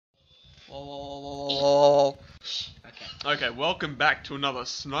Oh. Okay, welcome back to another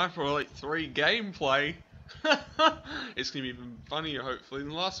Sniper Elite 3 gameplay. It's gonna be even funnier, hopefully, than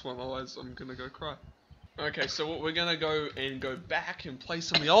the last one, otherwise I'm gonna go cry. Okay, so what we're gonna go back and play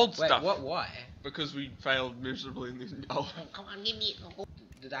some of the old stuff. What? Why? Because we failed miserably in the old. Come on, give me.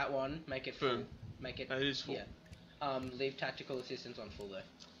 That one, make it full. Boom. Make it. That is full. Yeah. Leave tactical assistance on full though.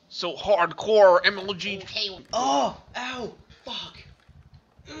 So hardcore MLG. Okay. Oh! Ow! Fuck!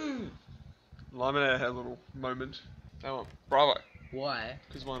 Llaman8r had a little moment. That one. Bravo. Why?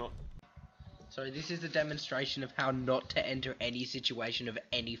 Because why not? Sorry, this is a demonstration of how not to enter any situation of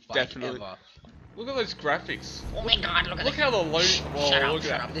any fight Definitely. ever. Look at those graphics. Oh my god, look at Look how the load. Shut Whoa, up, look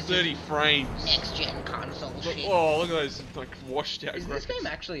shut at up. that. 30 frames. Next gen console Look, shit. oh, look at those like washed out Is graphics. this game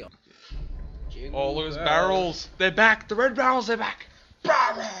actually on? Oh, look at those barrels. They're back. The red barrels, they're back.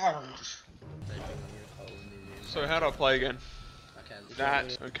 Barrels. So how do I play again?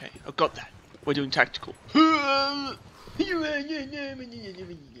 That. Okay, I've got that. We're doing tactical. Go on,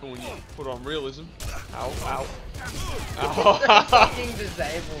 you put on realism. Ow, ow. Ow. Fucking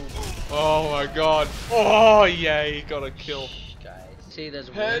disabled. Oh my god. Oh, yay. Got a kill. Guys, see, there's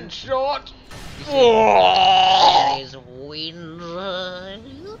wind. Headshot. Oh. There is wind.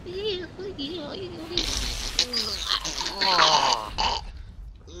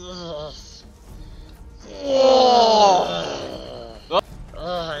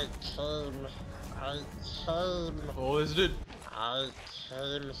 Oh, is it? I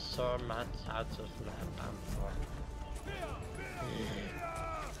came so much out of my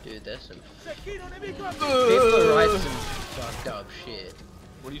Dude, there's some people write some fucked up shit.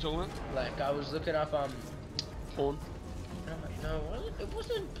 What are you talking about? Like, I was looking up, Porn. no, it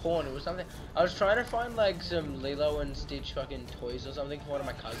wasn't porn, it was something. I was trying to find, like, some Lilo and Stitch fucking toys or something for one of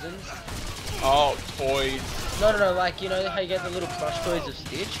my cousins. Oh, toys. No, like, you know how you get the little plush toys of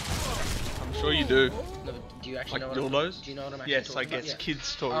Stitch? I'm sure you do. No, do you actually Like know what dildos? do you know what I'm actually Yes, talking I guess about?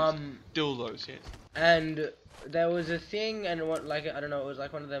 kids' toys. Dildos, yes. And there was a thing, and what, like, I don't know, it was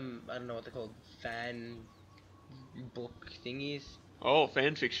like one of them, I don't know what they're called, fan book thingies. Oh,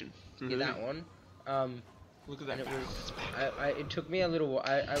 fan fiction. Yeah, that one. Look at that. And it was, it took me a little while.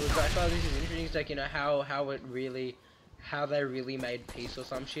 I was like, oh, this is interesting. It's like, you know, how they really made peace or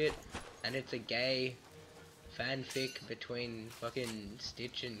some shit, and it's a gay fanfic between fucking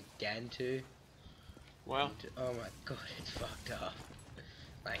Stitch and Gantu. Wow. And, oh my god, it's fucked up.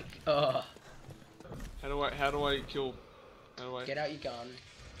 Like, oh. How do I kill? How do I? Get out your gun.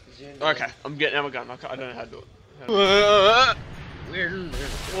 Zoom Okay, in. I'm getting out my gun. I don't know how to do it.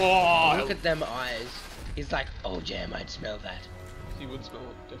 Oh, Look at them eyes. He's like, oh jam, I'd smell that. He would smell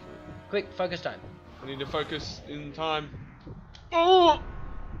it, definitely. Quick, focus time. I need to focus in time. Oh!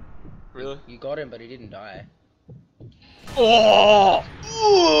 Really? You got him, but he didn't die. Oh!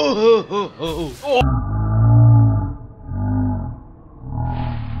 Oh!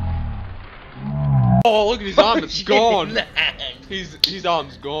 Oh, look at his arm, it's gone. His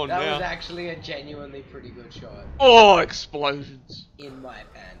arm's gone That now. was actually a genuinely pretty good shot. Oh, explosions. In my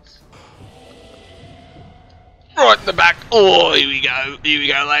pants. Right in the back. Oh, here we go. Here we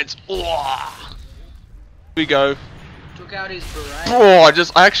go, lads. Oh. Here we go. Took out his beret. Oh,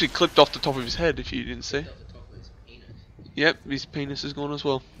 I actually clipped off the top of his head, if you didn't see. Off the top of his penis. Yep, his penis is gone as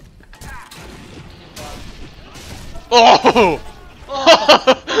well. Oh!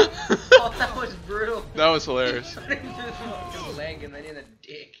 Oh, that was brutal. That was hilarious. He shot him through the fucking leg and then in the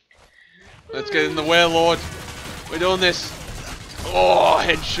dick. Let's get in the warlord. We're doing this. Oh,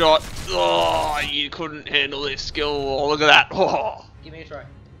 headshot. Oh, you couldn't handle this skill. Oh, look at that. Oh. Give me a try. I'm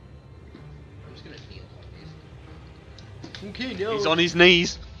just gonna kneel like this. Okay, no. He's on his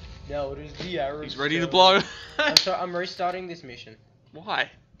knees. No, it is the arrow. He's ready to blow. I'm restarting this mission. Why?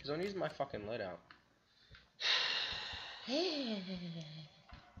 Because I'm using my fucking loadout.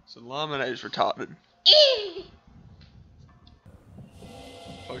 So Llaman8r is retarded.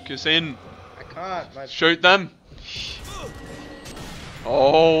 Focus in. I can't. My Shoot them.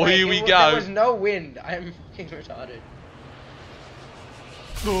 Oh, Wait, here we go. There was no wind. I'm fucking retarded.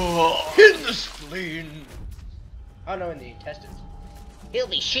 Oh, in the spleen. Oh no, in the intestines. He'll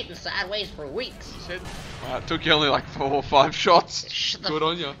be shitting sideways for weeks. Wow, it took you only like 4 or 5 shots. Good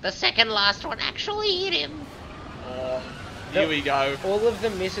on you. The second last one actually hit him. Oh, here we go. All of the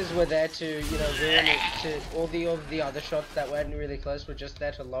misses were there to, you know, ruin it. To all the other shots that weren't really close were just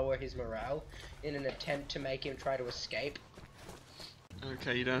there to lower his morale in an attempt to make him try to escape.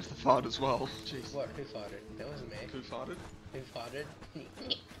 Okay, you don't have to fart as well. Jeez. What? Who farted? That wasn't me. Who farted? Who farted?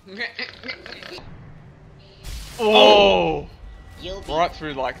 Oh! You'll be Right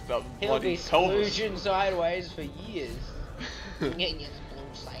through like the He'll bloody be pelvis. splooging sideways for years. sideways.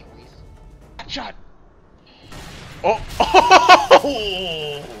 Shot. Oh.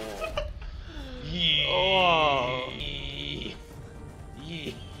 Oh. Yeah. Oh.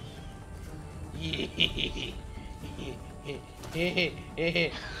 Yeah.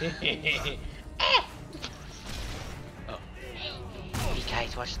 Oh. Hey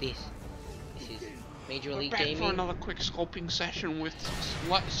guys, watch this. This is Major League Back Gaming. for another quick scoping session with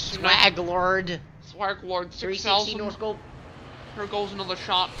Swag Lord. Swag Lord 360 no 6000. scope. Here goes another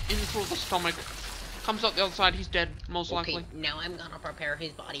shot in through the stomach. Comes out the other side, he's dead, most Okay, likely. now I'm gonna prepare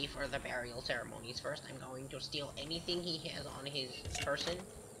his body for the burial ceremonies. First, I'm going to steal anything he has on his person.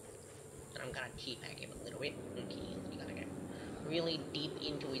 And I'm gonna teabag him a little bit. Okay, you gotta go really deep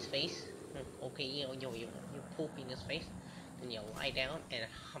into his face. Okay, you poop in his face. Then you lie down and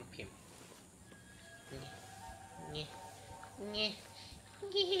hump him.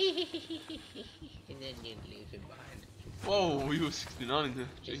 And then you leave him behind. Whoa, we were 69 in there.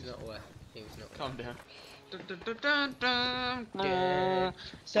 He's Jeez. not worth. He was not Calm down. Good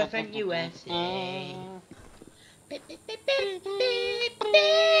stuff in USA.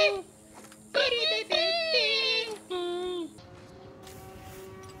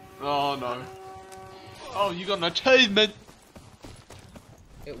 Oh no. Oh, you got an achievement!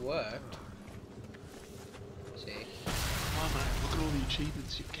 It worked. See? Oh man, look at all the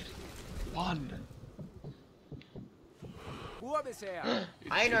achievements you're getting. One.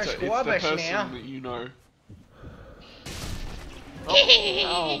 I know it's the Squabish person now. that you know.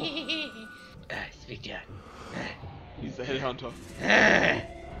 Oh, speak down. He's the headhunter.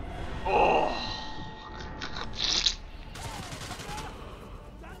 Oh.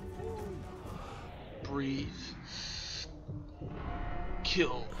 Breathe.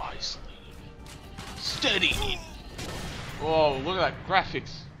 Kill, isolate. Steady. Oh, look at that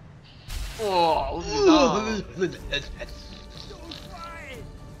graphics. Oh, look at that.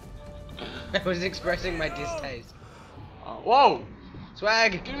 I was expressing my distaste. Whoa!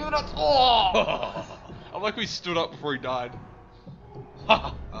 Swag! Give me the nuts! Oh! I like we stood up before he died.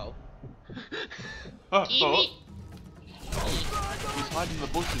 Oh. Oh. He's hiding in the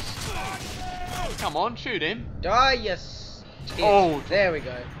bushes. Come on, shoot him. Die, yes! Oh. There we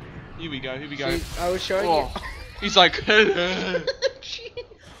go. Here we go, here we go. See, I was showing Oh. you. He's like... Oh,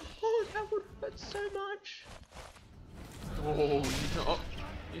 that would hurt so much. Oh,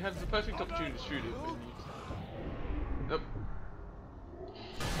 you have the perfect opportunity to shoot it. Yep.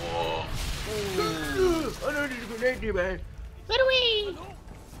 Oh. I don't need a grenade here, man. Get away!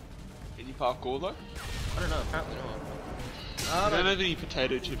 Any parkour though? I don't know, apparently not. I don't have any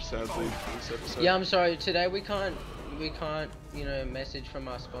potato chips sadly for this episode. Yeah, I'm sorry. Today we can't, you know, message from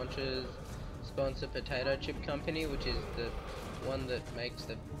our sponsor Potato Chip Company, which is the one that makes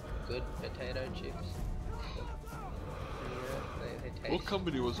the good potato chips. They taste. What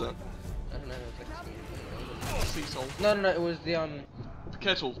company was that? I don't know. It was like Sea salt. no, it was the The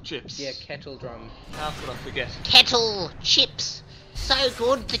kettle chips. yeah, kettle drum. How could I forget? Kettle chips. So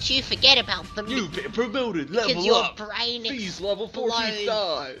good that you forget about them. You've been promoted, because level your up. brain Fees level explodes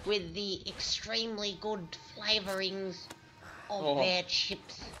 45. with the extremely good flavorings of Oh. their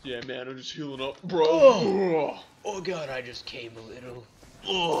chips. Yeah, man, I'm just healing up, bro. Oh god, I just came a little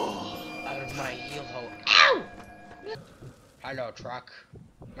Oh. out of my heel hole. Ow! Hello, truck.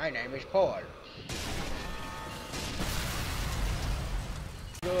 My name is Paul.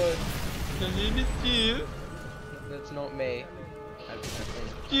 Good. My name is Jim. That's not me.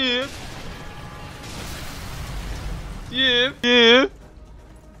 Jim. Jim. Jim.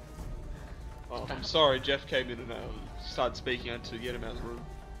 Oh, I'm sorry, Jeff came in and started speaking. I had to get him out of the room.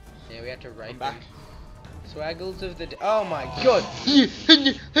 Yeah, we had to rape I'm back. him. Swaggles of the oh my god! It's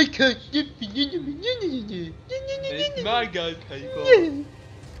my gun paper.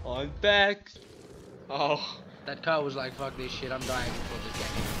 I'm back. Oh. That car was like, fuck this shit, I'm dying before this game.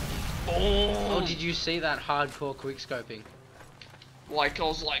 Oh. Oh, did you see that hardcore quickscoping? Like, I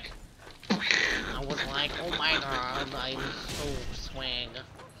was like... I was like, oh my god, I'm so swag.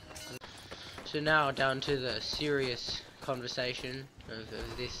 So now down to the serious conversation of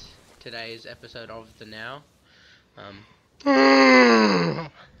today's episode of The Now.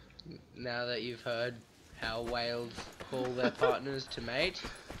 Now that you've heard how whales call their partners to mate,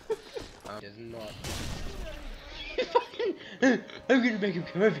 does not. I'm gonna make him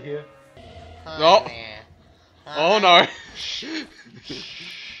come over here. No. there. Oh no.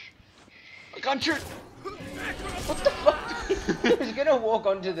 I can't shoot. What the fuck? I was gonna walk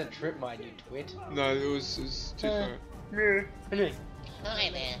onto the trip mine, you twit. No, it was too far. Anyway, Hi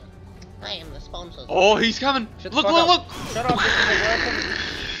there. I am the sponsor. Oh, he's coming. shut the Look, fuck look, up. look. Shut up, this is a welcome.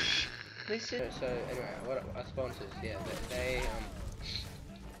 Listen. So anyway, what our sponsors? Yeah,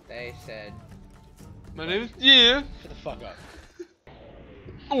 they said My name is... Yeah. Shut the fuck up.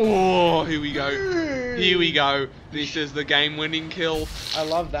 Oh, here we go. Here we go. This is the game-winning kill. I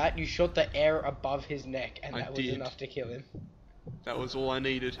love that. You shot the air above his neck, and I that was did. enough to kill him. That was all I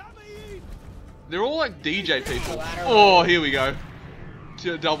needed. They're all like DJ people. Collateral. Oh, here we go.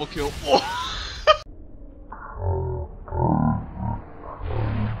 Double kill. Oh.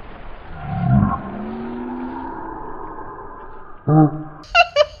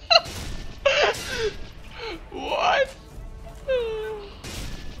 What?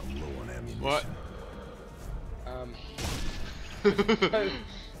 What?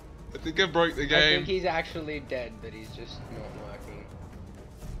 I think I broke the I game. think he's actually dead, but he's just not working.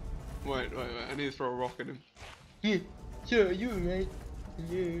 Wait. I need to throw a rock at him. Yeah, you mate.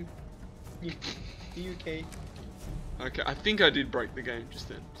 You. Are you okay? Okay, I think I did break the game just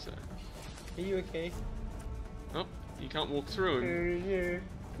then, so. Are you okay? Oh, you can't walk through him.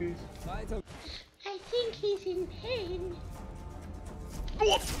 I think he's in pain.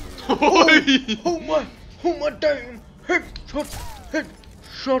 What? Oh my damn! Head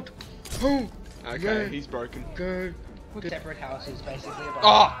shot. Oh. Okay, he's broken. Good. Separate houses, basically.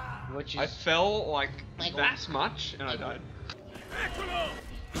 Oh! Which I is fell like Michael. that much and I died.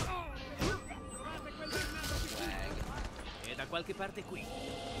 È da qualche parte qui.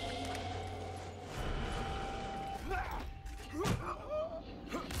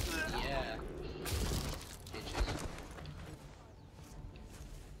 yeah. Bitches.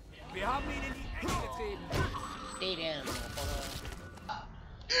 Wir haben ihn in die Ecke getrieben. Stay down,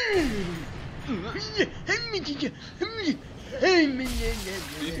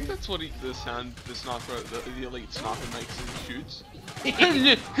 Do you think that's what the sniper, the elite sniper makes as he shoots?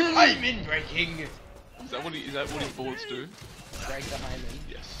 I'm in breaking. Is that what his bullets do? Break the hymen.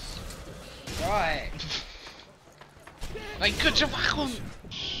 Yes. Right. Like, good job,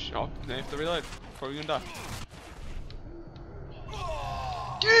 Oh, now you have to reload. Probably gonna die.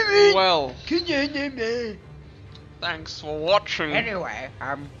 Well, thanks for watching. Anyway,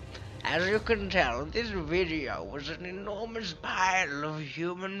 as you can tell, this video was an enormous pile of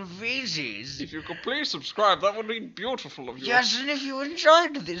human feces. If you could please subscribe, that would be beautiful of you. Yes, and if you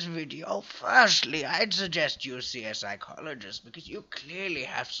enjoyed this video, firstly, I'd suggest you see a psychologist because you clearly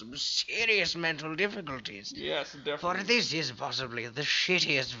have some serious mental difficulties. Yes, For definitely. this is possibly the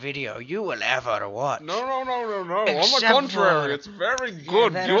shittiest video you will ever watch. No. On the Except contrary, for- it's very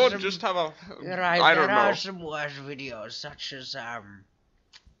good. there You are some- just have a... Right, I don't there know. are some worse videos, such as,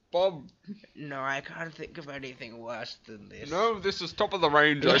 Bob, no, I can't think of anything worse than this. no, this is top of the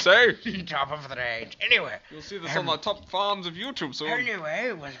range, I say. Top of the range. Anyway. You'll see this on the top farms of YouTube soon.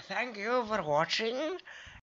 Anyway, well, thank you for watching,